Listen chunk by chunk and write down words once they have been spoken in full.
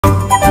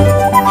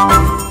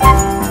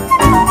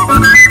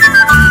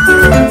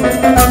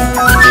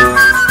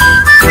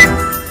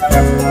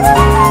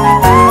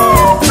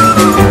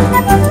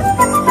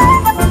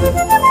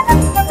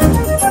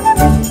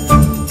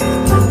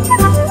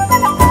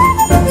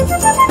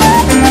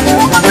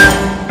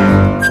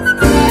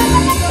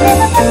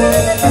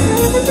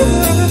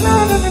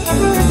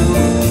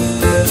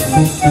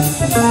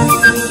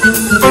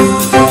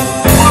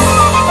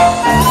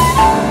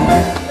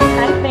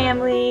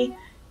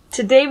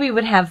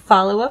have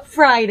Follow-Up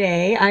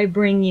Friday I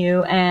bring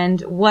you, and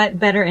what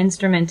better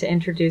instrument to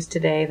introduce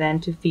today than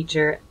to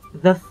feature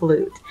the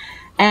flute.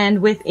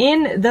 And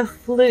within the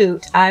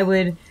flute, I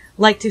would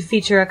like to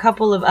feature a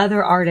couple of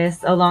other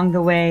artists along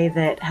the way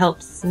that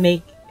helps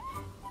make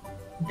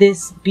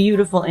this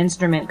beautiful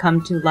instrument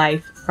come to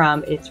life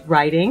from its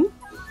writing,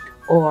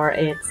 or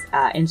its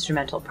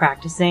instrumental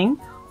practicing,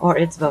 or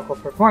its vocal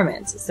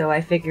performance. So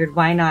I figured,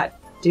 why not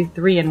do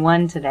 3 in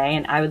 1 today?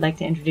 And I would like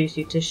to introduce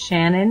you to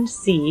Shannon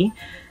C.,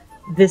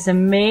 this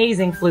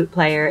amazing flute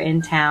player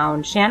in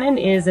town. Shannon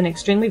is an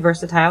extremely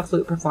versatile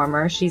flute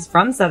performer. She's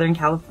from Southern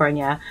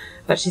California,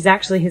 but she's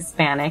actually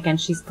Hispanic, and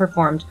she's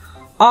performed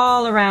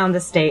all around the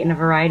state in a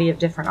variety of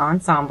different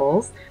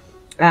ensembles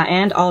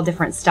and all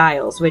different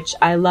styles, which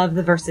I love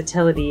the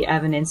versatility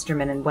of an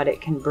instrument and what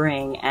it can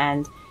bring.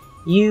 And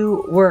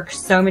you work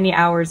so many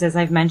hours, as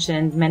I've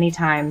mentioned many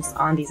times,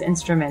 on these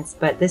instruments,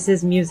 but this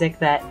is music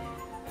that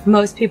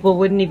most people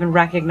wouldn't even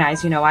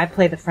recognize. You know, I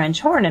play the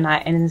French horn, and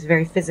it's a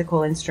very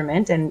physical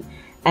instrument, and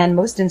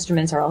most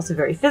instruments are also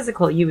very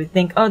physical. You would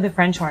think, oh, the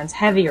French horn's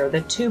heavy, or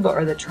the tuba,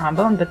 or the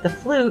trombone, but the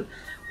flute,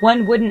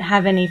 one wouldn't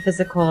have any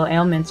physical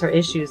ailments or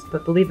issues,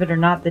 but believe it or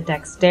not, the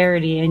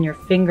dexterity in your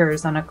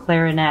fingers on a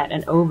clarinet,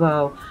 an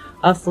oboe,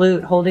 a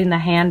flute, holding the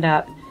hand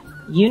up,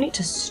 you need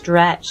to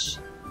stretch,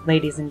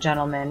 ladies and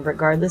gentlemen,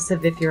 regardless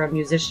of if you're a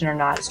musician or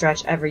not.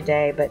 Stretch every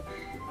day, but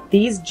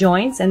these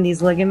joints and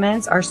these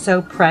ligaments are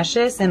so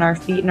precious in our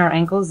feet and our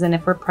ankles, and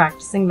if we're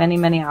practicing many,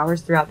 many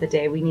hours throughout the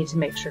day, we need to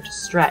make sure to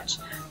stretch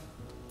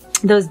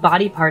those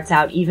body parts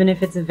out, even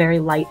if it's a very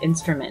light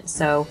instrument.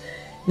 So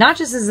not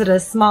just is it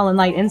a small and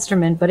light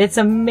instrument, but it's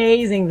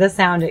amazing the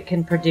sound it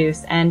can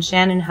produce. And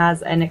Shannon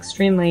has an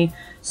extremely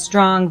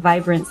strong,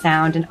 vibrant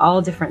sound in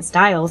all different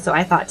styles. So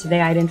I thought today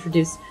I'd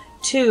introduce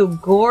 2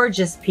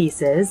 gorgeous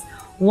pieces.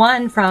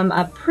 One from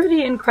a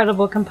pretty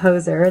incredible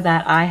composer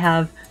that I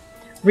have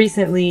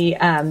recently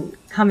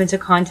come into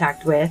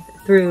contact with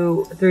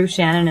through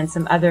Shannon and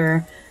some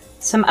other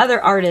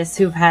artists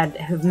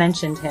who've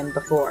mentioned him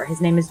before.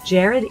 His name is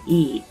JARRYD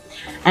E.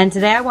 And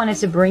today I wanted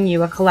to bring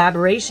you a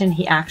collaboration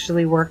he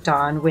actually worked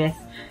on with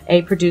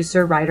a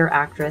producer, writer,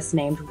 actress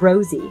named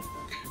Rosie.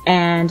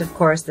 And of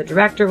course the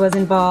director was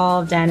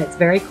involved, and it's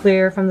very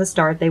clear from the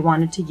start they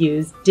wanted to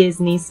use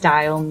Disney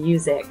style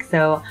music.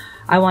 So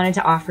I wanted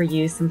to offer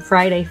you some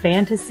Friday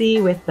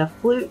fantasy with the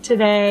flute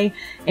today,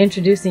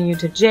 introducing you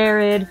to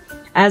JARRYD,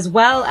 as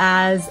well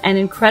as an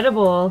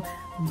incredible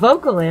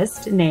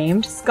vocalist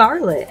named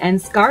Scarlett. And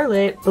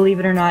Scarlett, believe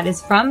it or not,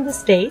 is from the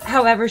States.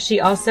 However, she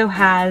also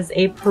has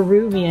a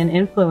Peruvian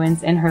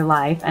influence in her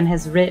life and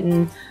has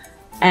written,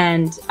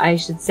 and I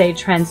should say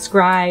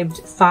transcribed,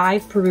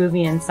 5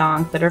 Peruvian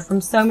songs that are from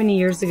so many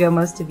years ago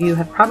most of you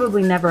have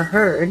probably never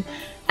heard.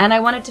 And I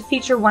wanted to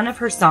feature one of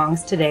her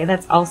songs today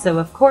that's also,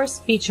 of course,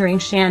 featuring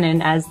Shannon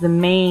as the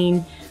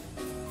main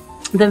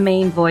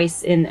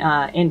voice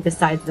in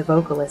besides the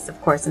vocalist,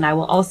 of course. And I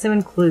will also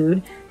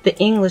include the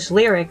English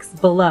lyrics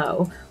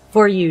below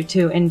for you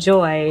to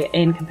enjoy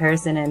in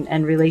comparison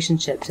and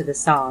relationship to the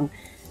song.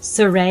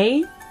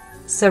 Seré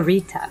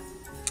Sarita.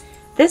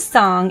 This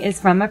song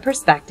is from a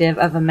perspective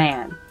of a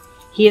man.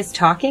 He is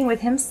talking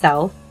with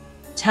himself,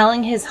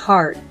 telling his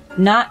heart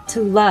not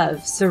to love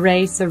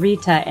Seré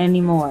Sarita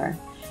anymore.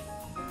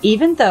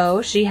 Even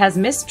though she has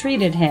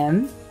mistreated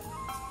him,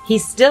 he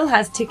still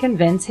has to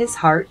convince his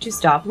heart to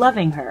stop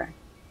loving her.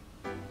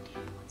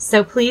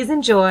 So please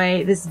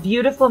enjoy this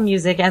beautiful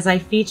music as I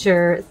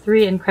feature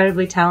 3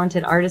 incredibly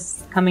talented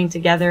artists coming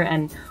together,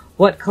 and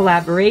what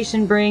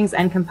collaboration brings,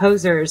 and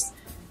composers.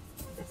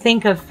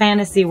 Think of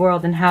fantasy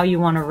world and how you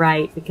want to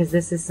write, because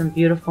this is some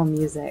beautiful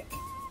music.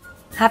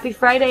 Happy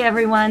Friday,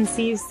 everyone.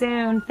 See you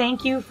soon.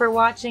 Thank you for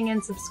watching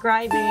and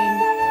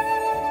subscribing.